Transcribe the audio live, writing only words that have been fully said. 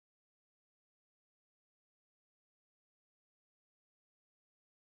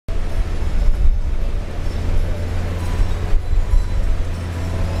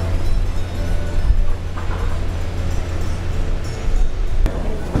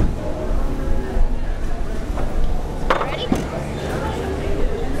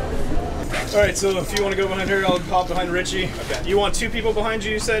All right, so if you want to go behind her, I'll hop behind Richie. Okay. You want 2 people behind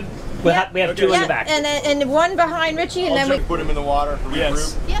you, you said? We have 2 in the back. And one behind Richie, and then we put him in the water, regroup,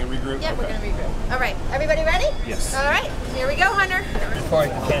 yes. regroup. Yeah, we're going to regroup. All right, everybody ready? Yes. All right, here we go, Hunter. Before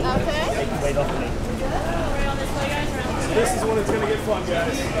you can, okay. take the weight off me. So this is when it's going to get fun,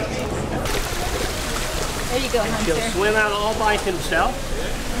 guys. There you go, Hunter. He'll swim out all by himself.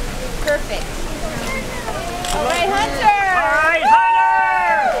 Perfect. All right, Hunter. All right, Hunter.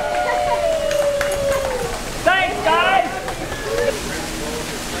 Thanks, guys.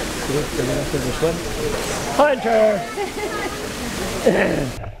 Hunter.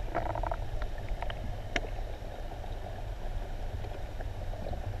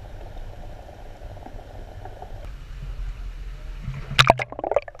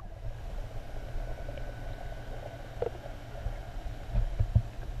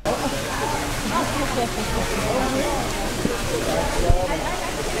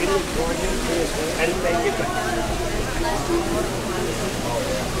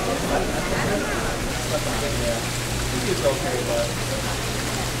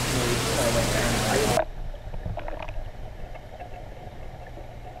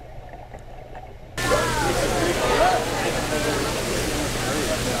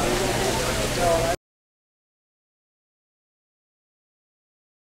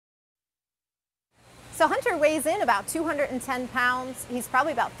 So Hunter weighs in about 210 pounds. He's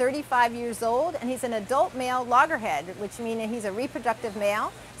probably about 35 years old, and he's an adult male loggerhead, which means he's a reproductive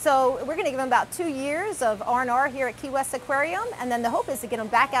male. So we're going to give him about 2 years of R&R here at Key West Aquarium, and then the hope is to get him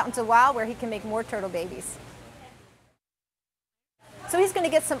back out into the wild where he can make more turtle babies. So he's going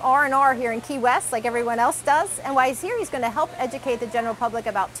to get some R&R here in Key West like everyone else does, and while he's here, he's going to help educate the general public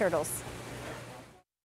about turtles.